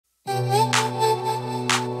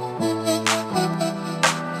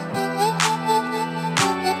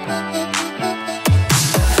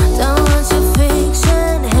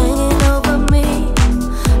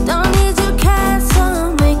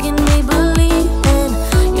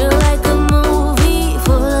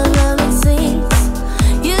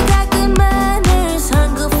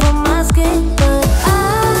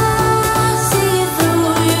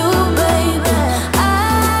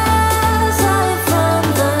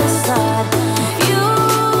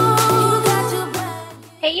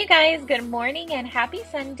good morning and happy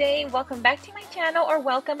Sunday. Welcome back to my channel, or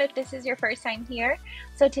welcome if this is your first time here.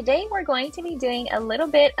 So today we're going to be doing a little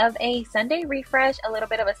bit of a Sunday refresh, a little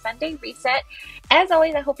bit of a Sunday reset. As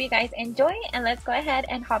always, I hope you guys enjoy, and let's go ahead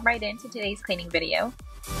and hop right into today's cleaning video.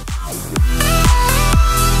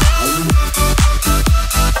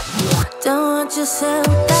 Don't want yourself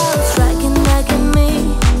out striking back at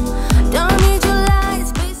me. Don't need your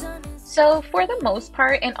lights based on this. So for the most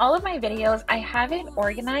part, in all of my videos, I have it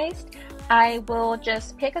organized. I will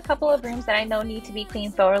just pick a couple of rooms that I know need to be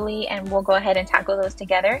cleaned thoroughly, and we'll go ahead and tackle those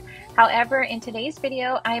together. However, in today's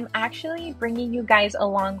video, I'm actually bringing you guys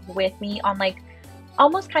along with me on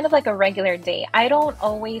almost kind of like a regular day. I don't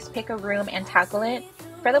always pick a room and tackle it.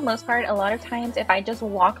 For the most part, a lot of times if I just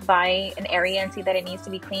walk by an area and see that it needs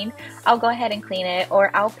to be cleaned, I'll go ahead and clean it,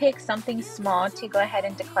 or I'll pick something small to go ahead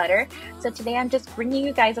and declutter. So today I'm just bringing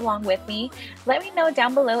you guys along with me. Let me know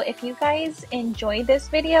down below if you guys enjoy this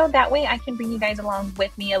video. That way I can bring you guys along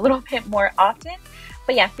with me a little bit more often.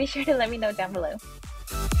 But yeah, be sure to let me know down below.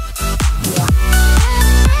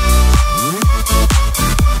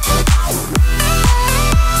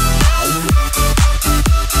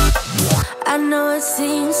 I know it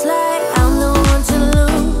seems like I'm the one to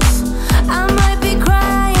lose. I might be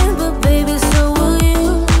crying, but baby, so will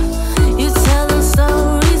you. You tell them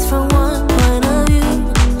stories from one point of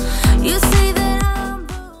view. You say that I'm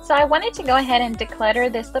blue. So I wanted to go ahead and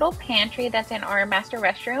declutter this little pantry that's in our master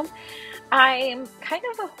restroom. I'm kind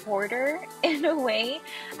of a hoarder in a way.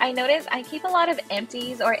 I notice I keep a lot of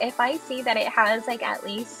empties, or if I see that it has at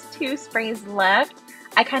least 2 sprays left,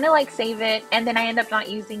 I kind of save it and then I end up not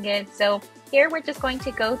using it. So here we're just going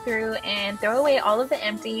to go through and throw away all of the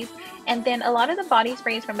empties, and then a lot of the body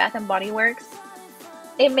sprays from Bath & Body Works.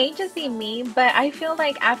 It may just be me, but I feel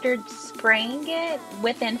like after spraying it,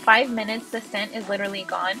 within 5 minutes the scent is literally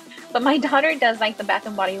gone. But my daughter does like the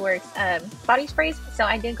Bath & Body Works body sprays, so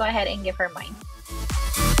I did go ahead and give her mine.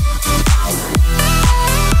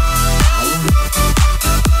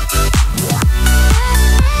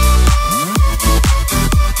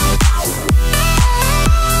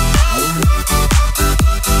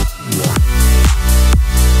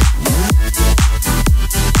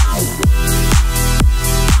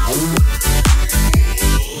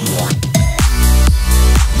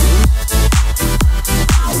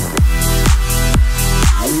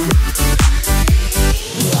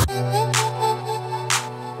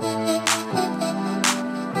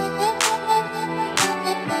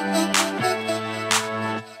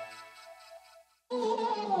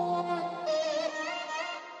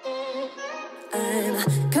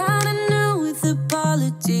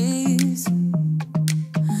 Apologies.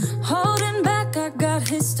 Holding back, I got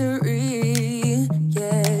history.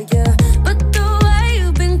 Yeah, yeah. But the way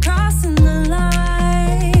you've been crossing the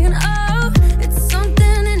line, oh, it's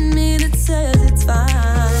something in me that says it's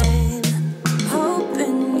fine.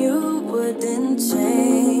 Hoping you wouldn't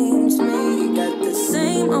change me. Got the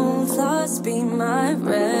same old thoughts, be my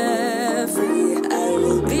referee. I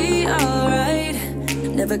will be alright.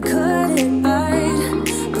 Never cut it right,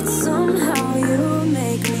 but somehow you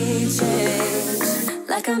make me change.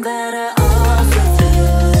 Like I'm better off with you.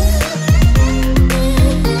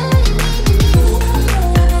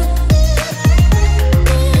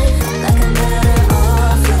 Like I'm better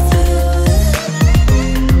off with you.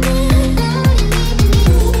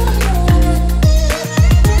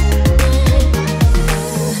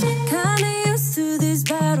 Kinda used to these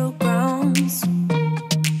battlegrounds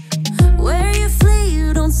where you flee,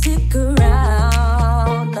 you don't stick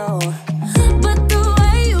around, no. But the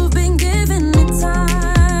way you've been giving me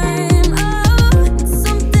time, oh, it's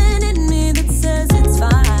something in me that says it's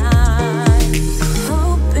fine.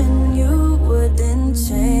 Hoping you wouldn't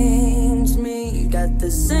change me. Got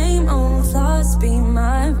the same old thoughts, be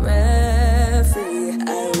my referee.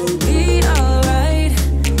 I will be alright,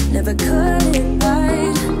 never cut it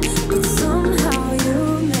right, but somehow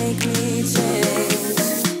you make me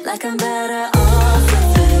change. Like I'm better off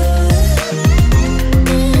with you.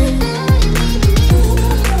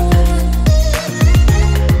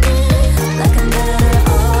 Like I'm better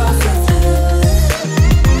off with you.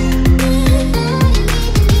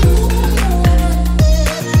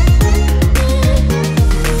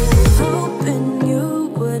 Hoping you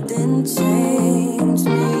wouldn't change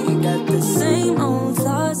me. Got the same old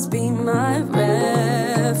thoughts, be my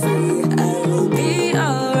referee. I will be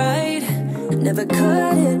alright, never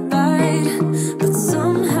cut it right, but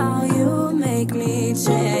somehow you make me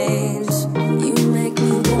change. You make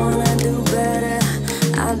me wanna do better.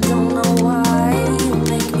 I don't know why. You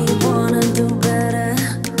make me wanna do better.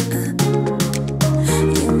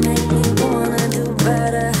 You make me wanna do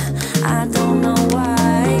better. I don't know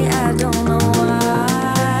why. I don't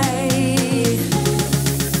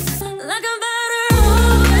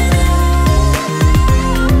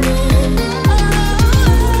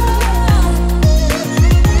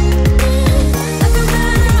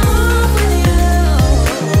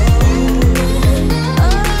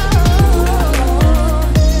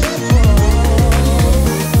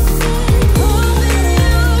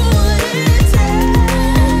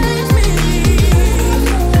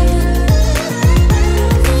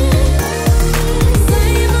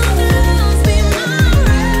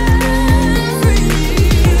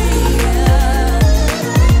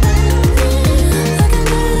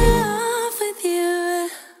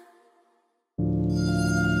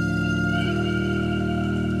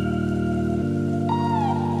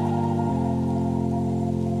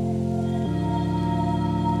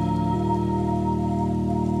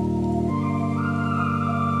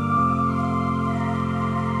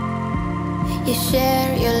You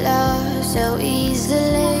share your love so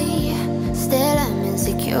easily, still I'm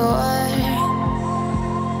insecure.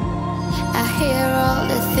 I hear all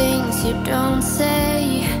the things you don't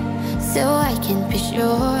say, so I can be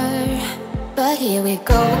sure. But here we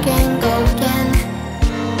go again, go again.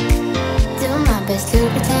 Do my best to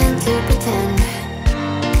pretend, to pretend.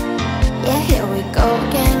 Yeah, here we go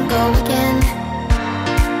again, go again.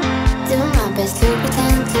 Do my best to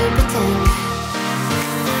pretend, to pretend.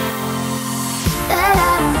 That I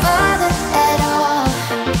don't bother at all,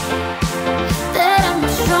 that I'm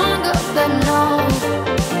stronger, but no.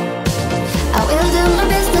 I will do my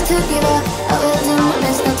best not to give up, I will do my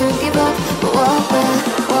best not to give up. But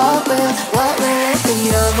what will it be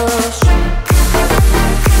of us?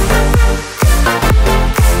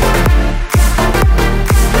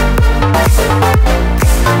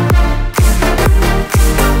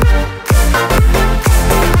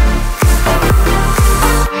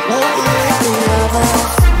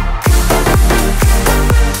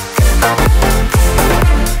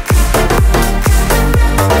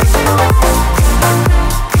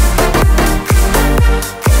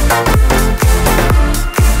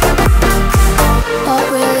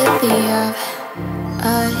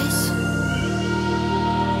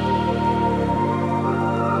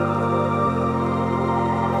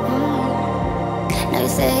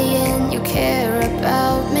 Saying you care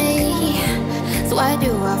about me, so why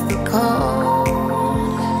do I feel cold?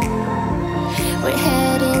 We're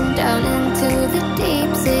heading down into the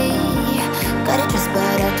deep sea. Gotta trust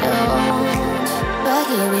but I don't. But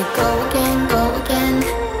here we go again, go again.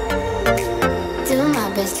 Do my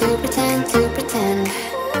best to pretend, to pretend.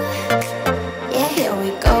 Yeah, here we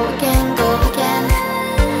go again, go again.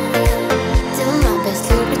 Do my best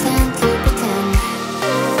to pretend, to pretend.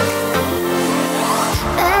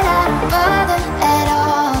 That I don't bother at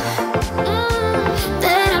all,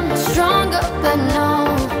 that I'm not stronger, but no.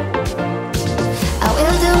 I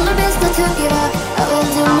will do my best not to give up, I will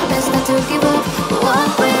do my best not to give up. But what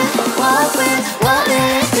will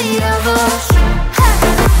it be of us?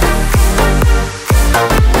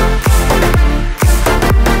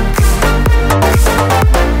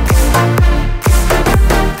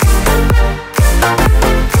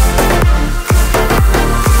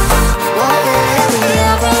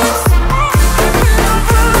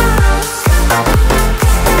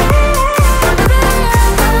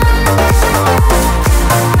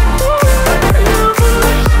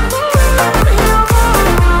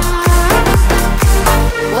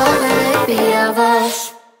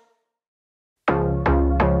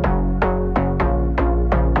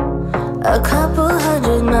 A couple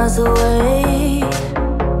 100 miles away,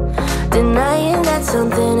 denying that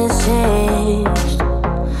something has changed.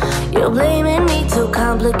 You're blaming me too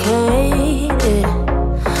complicated,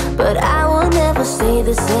 but I will never stay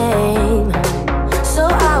the same. So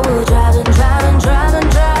I will drive and drive and drive and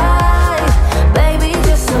drive, baby,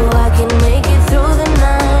 just so I can make it through the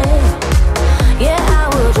night. Yeah, I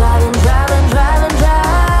will drive and drive and drive and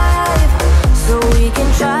drive, so we can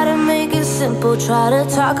try to make it simple. Try to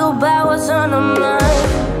talk about what's on our mind.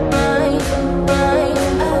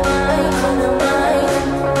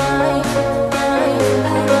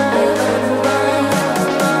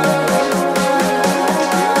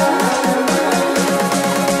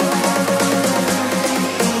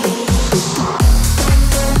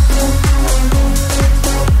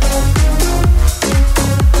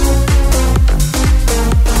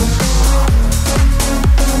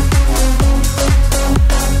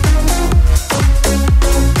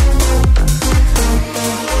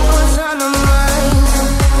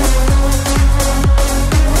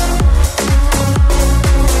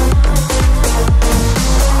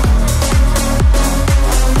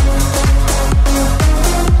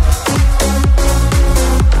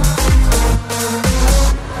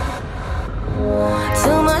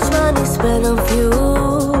 Spend on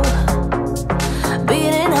fuel,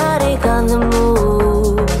 beating heartache on the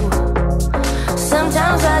move.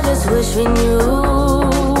 Sometimes I just wish we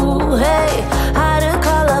knew, hey, how to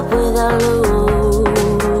call up without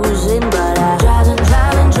losing. But I drive and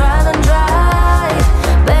drive and drive and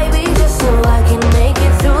drive, baby, just so I can make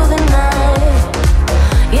it through the night.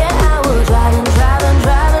 Yeah, I will drive and drive and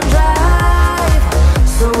drive and drive,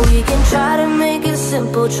 so we can try to make it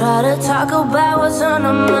simple. Try to talk about what's on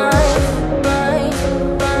our mind.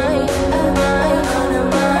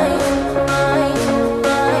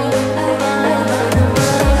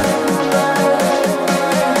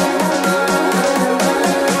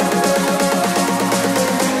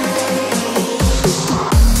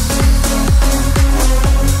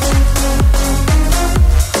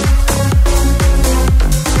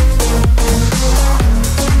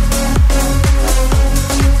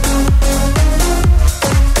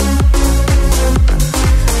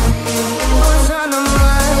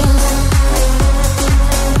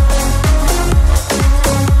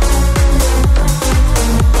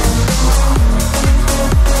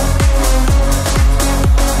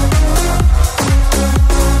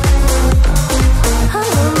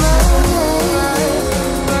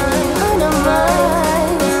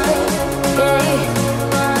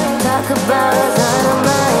 about what's on our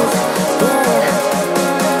minds, yeah.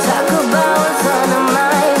 Talk about what's on our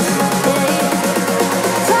minds, yeah.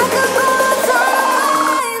 Talk about what's on our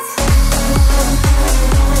minds.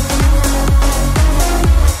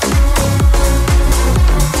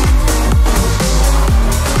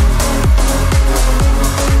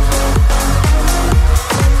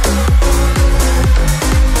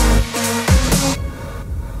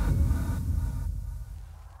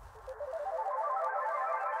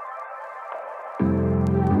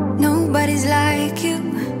 Nobody's like you.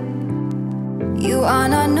 You are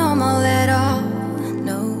not normal at all,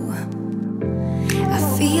 no. I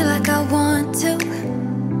feel like I want to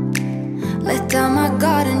let down my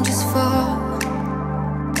guard and just fall.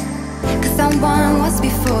 Cause someone was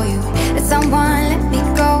before you, and someone let me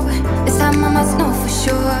go. This time I must know for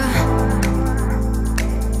sure.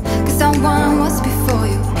 Cause someone was before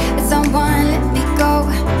you, and someone let me go.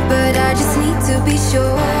 But I just need to be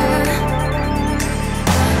sure.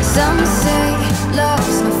 Some say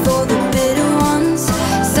love's not for the bitter ones.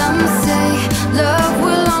 Some say love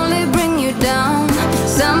will only bring you down.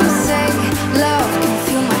 Some say love can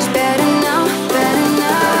feel much better now, better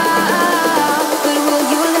now. But will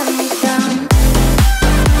you let me down?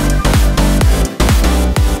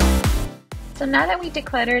 So now that we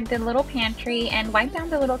decluttered the little pantry and wiped down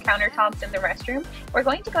the little countertops in the restroom, we're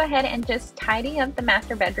going to go ahead and just tidy up the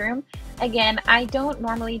master bedroom. Again, I don't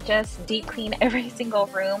normally just deep clean every single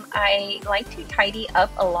room. I like to tidy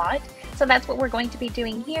up a lot. So that's what we're going to be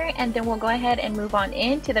doing here, and then we'll go ahead and move on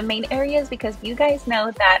into the main areas, because you guys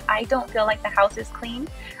know that I don't feel like the house is clean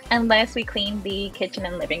unless we clean the kitchen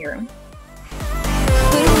and living room.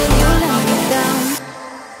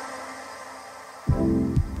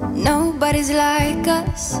 Nobody's like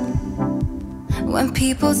us. When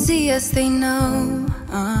people see us, they know.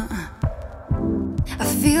 I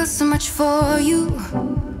feel so much for you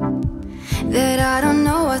that I don't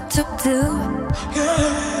know what to do.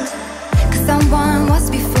 Cause someone was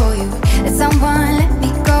before you, and someone let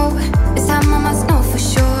me go. This time I must know for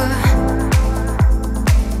sure.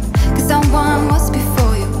 Cause someone was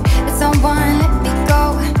before you, and someone let me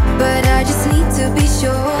go. But I just need to be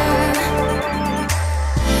sure.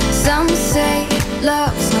 Some say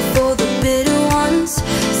love's not for the bitter ones.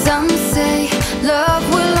 Some say love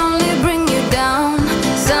will only bring you down.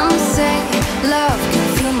 Some say love can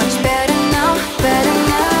feel much better now, better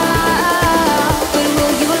now. But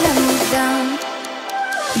will you let me down?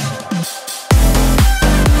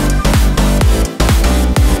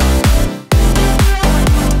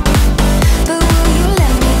 But will you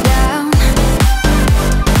let me down?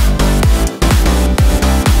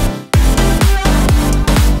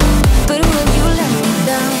 But will you let me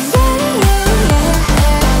down?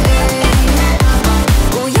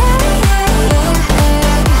 Oh yeah,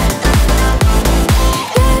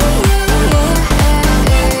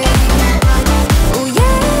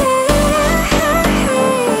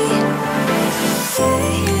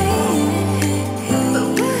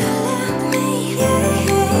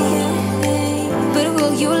 but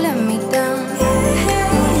will you let me down?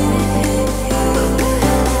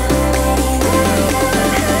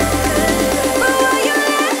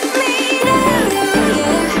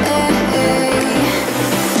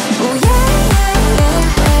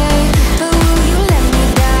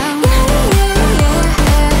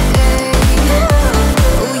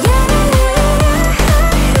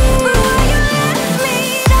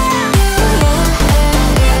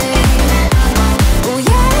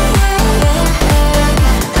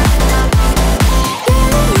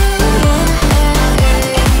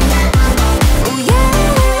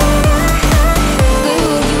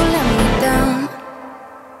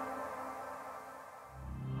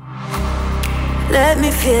 Let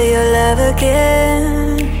me feel your love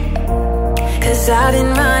again. Cause I've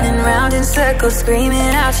been running round in circles,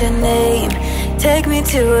 screaming out your name. Take me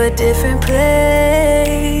to a different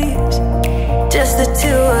place. Just the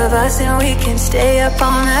two of us, and we can stay up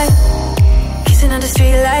all night, kissing under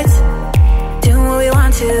streetlights, doing what we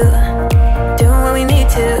want to, doing what we need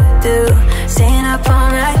to do. Staying up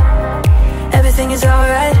all night, everything is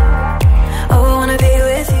alright. Oh, I wanna be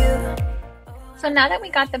with you. So now that we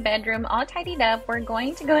got the bedroom all tidied up, we're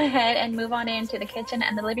going to go ahead and move on into the kitchen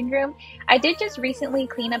and the living room. I did just recently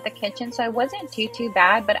clean up the kitchen, so it wasn't too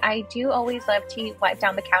bad, but I do always love to wipe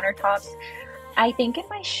down the countertops. I think in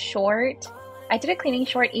my short, I did a cleaning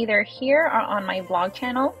short either here or on my vlog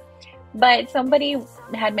channel, but somebody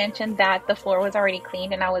had mentioned that the floor was already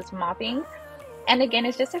cleaned and I was mopping. And again,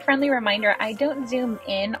 it's just a friendly reminder, I don't zoom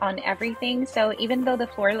in on everything, so even though the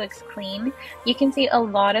floor looks clean, you can see a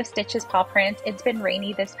lot of Stitch's paw prints. It's been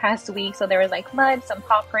rainy this past week, so there was like mud, some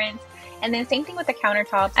paw prints, And then same thing with the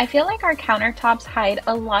countertops. I feel like our countertops hide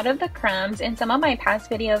a lot of the crumbs. In some of my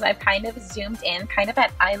past videos, I've kind of zoomed in kind of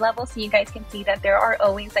at eye level so you guys can see that there are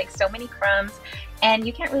always like so many crumbs and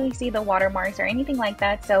you can't really see the watermarks or anything like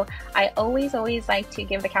that. So I always like to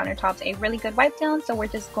give the countertops a really good wipe down. So we're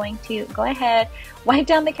just going to go ahead, wipe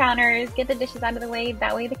down the counters, get the dishes out of the way.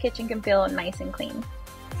 That way the kitchen can feel nice and clean.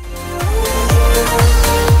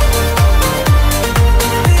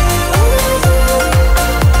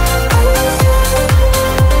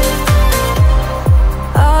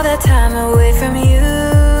 All that time away from you,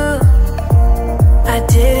 I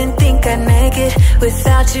didn't think I'd make it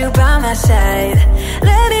without you by my side.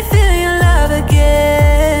 Let me feel your love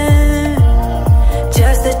again.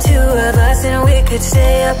 Just the two of us and we could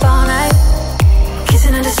stay up all night,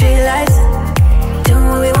 kissing under streetlights, doing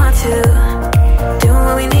what we want to, doing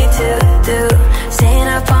what we need to do, staying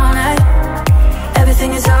up all night,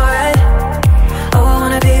 everything is alright. Oh, I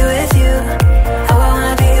wanna be with you, oh, I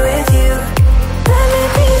wanna be with you. Let me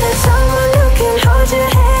be the someone who can hold your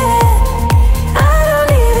hand. I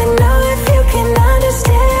don't even know if you can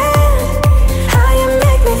understand how you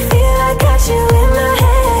make me feel. I got you in my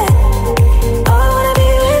head. Oh, I wanna be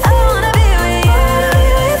with you, I wanna be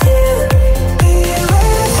with you, I wanna be with you, be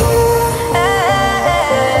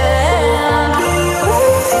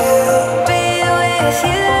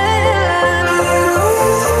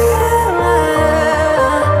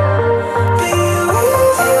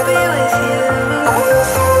you, be with you,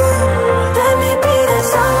 let me be that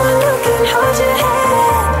someone who can hold your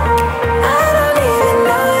hand. I don't even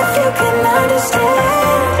know if you can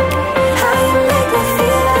understand how you make me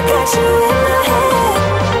feel. I got you in my head.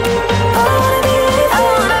 Oh, I wanna be with you, I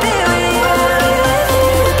wanna be with you, I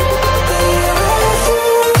wanna be with you, be with you,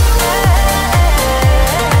 let me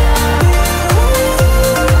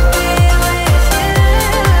be that someone who can hold your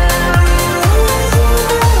hand.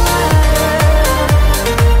 I don't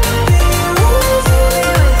even know if you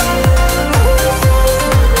can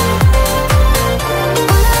understand how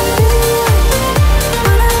you make me feel.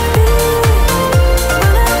 I got you in my head.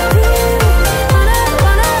 I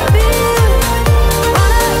wanna be with you,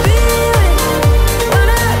 I wanna be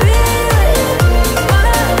with you, I wanna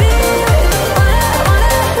be with you.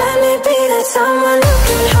 Let me be that someone who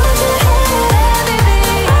can hold your hand. I don't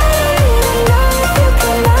even know if you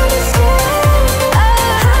can understand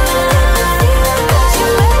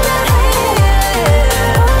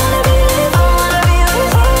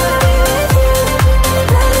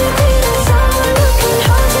how you make me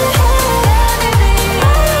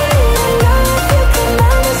feel.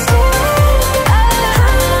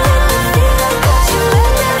 I got you in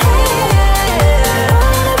my head. I wanna be with you, I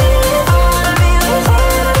wanna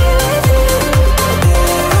be with you, I wanna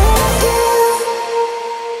be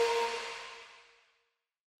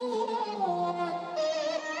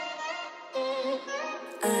with you.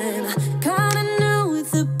 I'm kinda new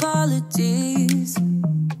with apologies.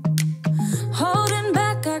 Holding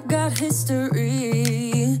back, I got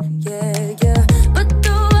history. Yeah. But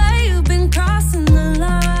the way you've been crossing the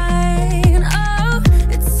line, oh,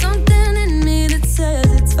 it's something in me that says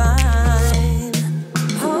it's fine.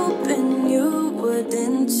 Hoping you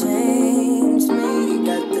wouldn't change me.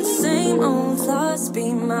 Got the same old thoughts,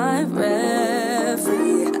 be my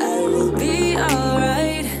referee. I will be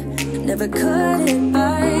alright. Never cut it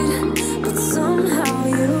right, but somehow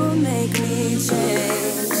you make me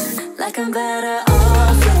change. Like I'm better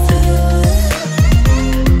off with you.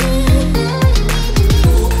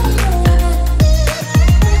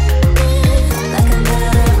 Like I'm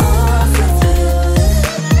better off with you.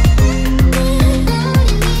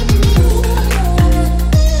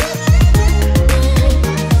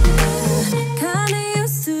 Kinda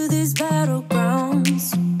used to these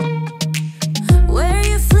battlegrounds where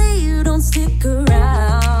you flee, you don't stick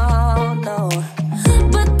around, no.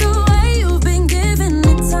 But the way you've been giving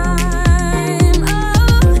me time,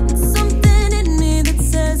 oh, it's something in me that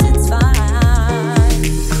says it's fine.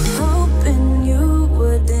 Hoping you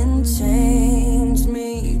wouldn't change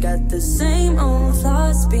me. Got the same old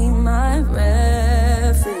thoughts, be my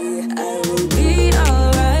referee. I will be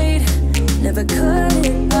alright. Never cut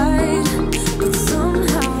it right, but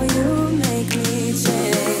somehow you make me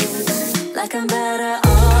change. Like I'm better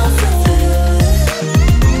off with you.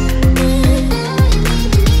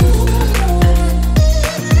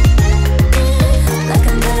 Like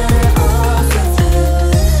I'm better off with you.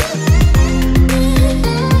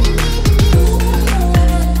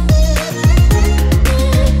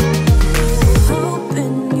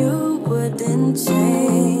 Hoping you wouldn't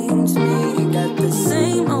change me. Got the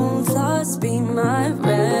same old thoughts, be my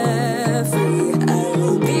referee. I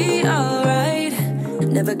will be alright.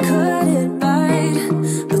 Never cut it right.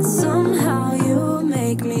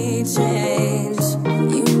 me change.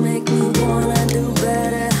 You make me wanna do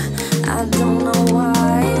better. I don't know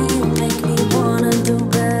why. You make me wanna do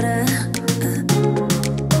better.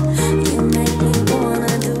 You make me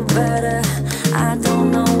wanna do better. I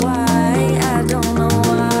don't know why. I don't know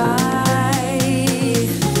why.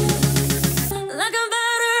 Like I'm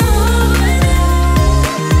better off with you.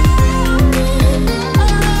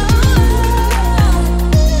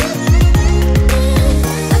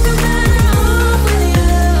 Like I'm better off with you.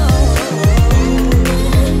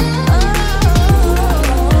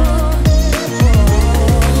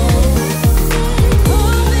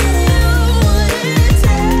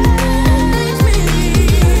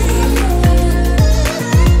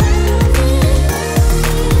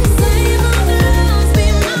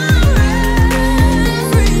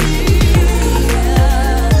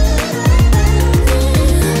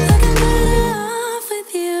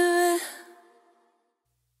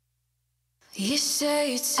 You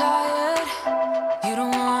say you're tired, you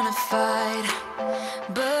don't wanna fight,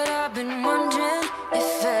 but I've been wondering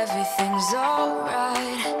if everything's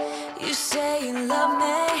alright. You say you love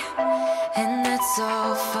me, and that's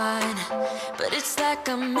all fine, but it's like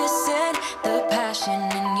I'm missing the passion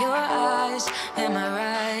in your eyes. Am I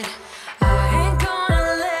right? I ain't gonna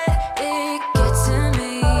let it get to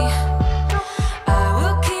me. I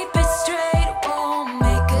will keep it straight, won't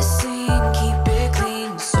make a scene, keep it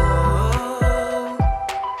clean. So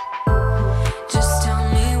just tell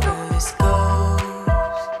me where this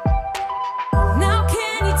goes. Now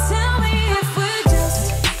can you tell me if we're just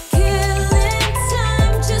killing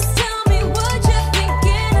time? Just tell me what you're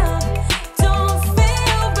thinking of. Don't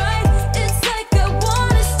feel right. It's like I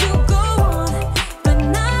want us to go on, but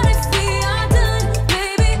not if we are done.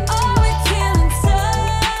 Maybe all we're killing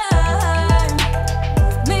time.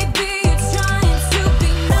 Maybe you're trying to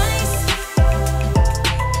be nice.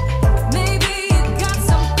 Maybe you got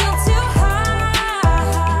something to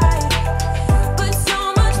hide, but so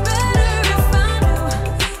much better if I knew.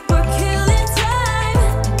 We're killing time.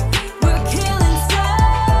 We're killing time.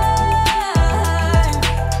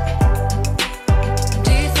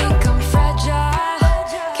 Do you think I'm fragile?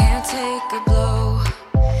 Can't take a blow?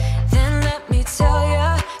 Then let me tell ya,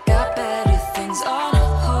 got better things on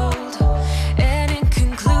hold. And in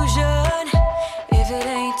conclusion, if it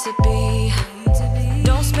ain't to be,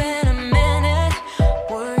 don't spend a minute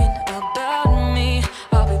worrying about me.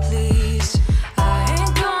 I'll be pleased. I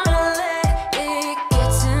ain't gonna let it get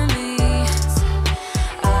to me.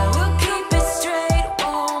 I will keep it straight,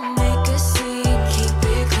 won't make a scene, keep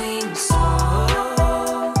it clean. So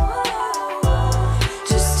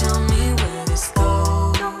just tell me where this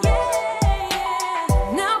goes.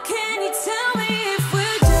 Now can you tell me if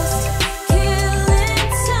we're just killing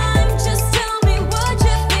time? Just tell me what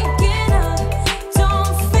you're thinking of.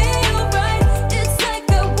 Don't feel right. It's like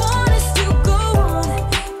I want us to go on,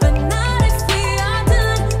 but not if we are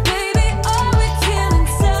done. Baby, all we're killing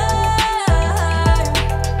time.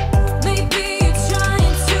 Maybe you're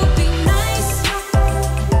trying to be nice.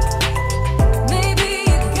 Maybe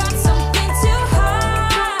you got something to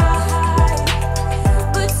hide,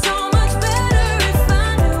 but so much better if I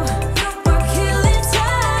knew. We're killing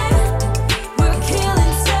time. We're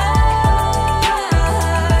killing time.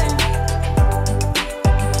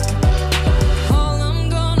 All I'm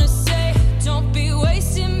gonna say, don't be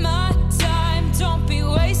wasting my time. Don't be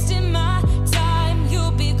wasting my time.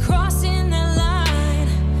 You'll be crossing the line.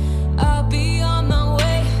 I'll be on my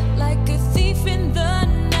way, like a thief in the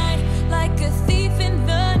night, like a thief in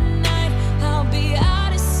the night. I'll be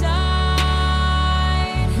out of sight.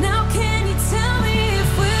 Now can you tell me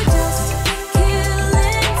if we're just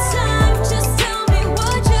killing time? Just tell me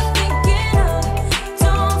what you're thinking of.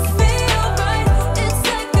 Don't feel right. It's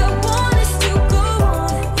like I want us to go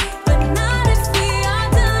on, but not if we are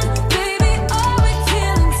done. Baby, all we're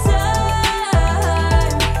killing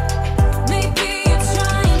time. Maybe you're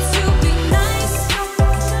trying to be nice.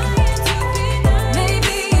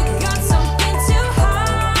 Maybe you got something to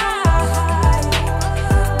hide,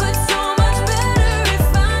 but so much better if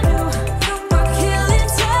I knew. We're killing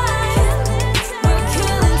time. We're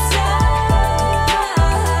killing time.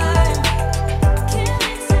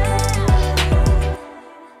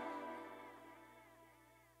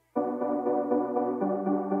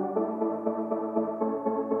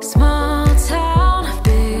 Small town,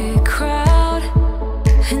 big crowd,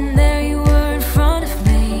 and there you were in front of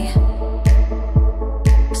me.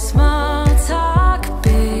 Small talk,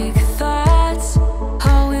 big thoughts.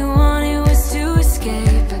 All we wanted was to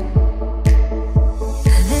escape.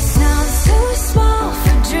 This sounds too small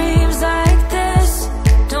for dreams like this.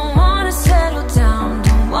 Don't wanna settle down,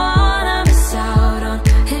 don't wanna miss out on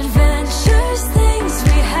adventures, things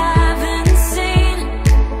we had.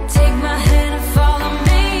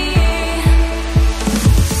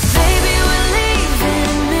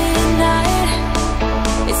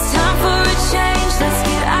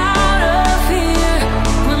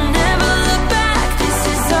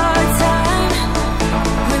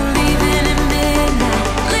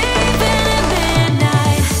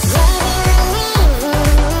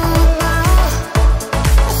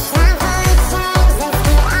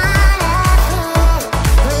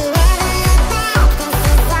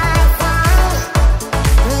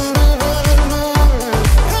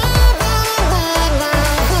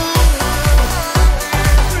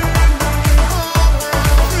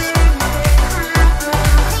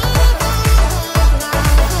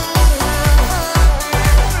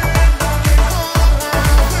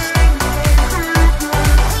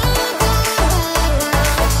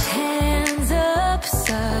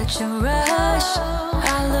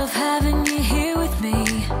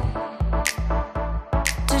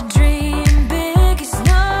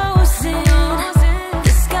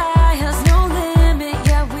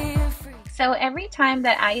 time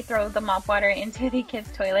that I throw the mop water into the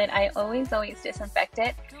kids' toilet, I always disinfect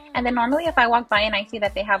it. And then normally if I walk by and I see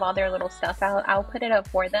that they have all their little stuff out, I'll put it up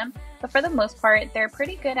for them. But for the most part, they're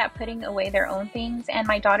pretty good at putting away their own things, and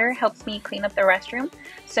my daughter helps me clean up the restroom.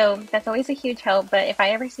 So that's always a huge help, but if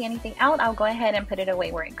I ever see anything out, I'll go ahead and put it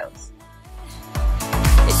away where it goes.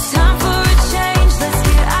 It's time for a change, let's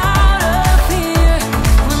get out of here.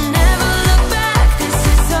 We'll never look back, this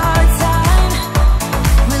is our time.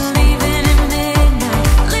 We're leaving at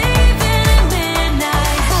midnight, leaving at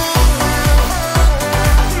midnight.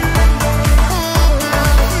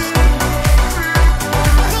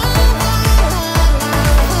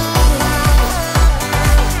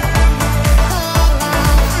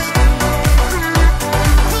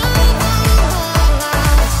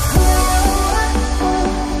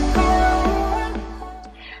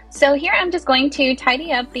 So here I'm just going to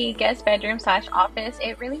tidy up the guest bedroom / office.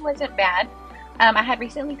 It really wasn't bad. I had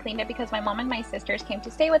recently cleaned it because my mom and my sisters came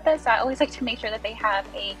to stay with us, so I always like to make sure that they have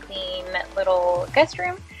a clean little guest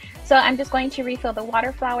room. So I'm just going to refill the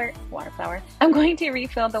I'm going to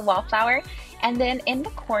refill the wallflower, and then in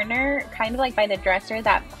the corner, kind of like by the dresser,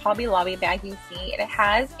 that Hobby Lobby bag you see, it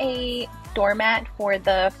has a doormat for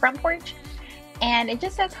the front porch. And it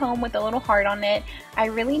just says home with a little heart on it. I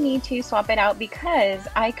really need to swap it out because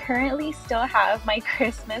I currently still have my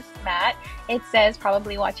Christmas mat. It says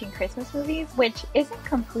probably watching Christmas movies, which isn't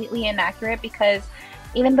completely inaccurate because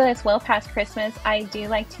even though it's well past Christmas, I do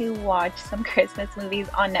like to watch some Christmas movies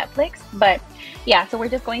on Netflix. But yeah, so we're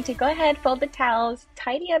just going to go ahead, fold the towels,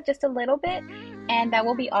 tidy up just a little bit, and that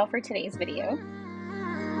will be all for today's video.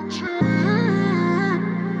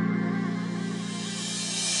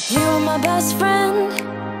 You were my best friend,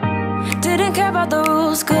 didn't care about the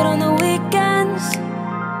rules, good on the weekends.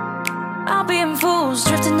 I'll be in fools,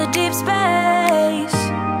 drifting to deep space.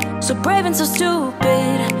 So brave and so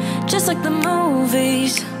stupid, just like the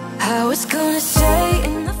movies. I was gonna say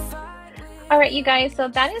in the Alright you guys, so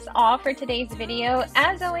that is all for today's video.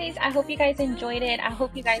 As always, I hope you guys enjoyed it. I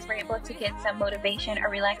hope you guys were able to get some motivation or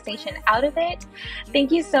relaxation out of it.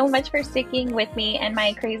 Thank you so much for sticking with me and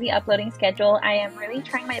my crazy uploading schedule. I am really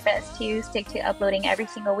trying my best to stick to uploading every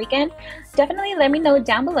single weekend. Definitely let me know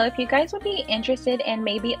down below if you guys would be interested in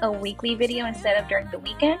maybe a weekly video instead of during the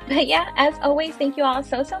weekend. But yeah, as always, thank you all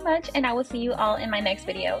so much, and I will see you all in my next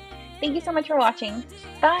video. Thank you so much for watching.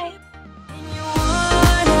 Bye!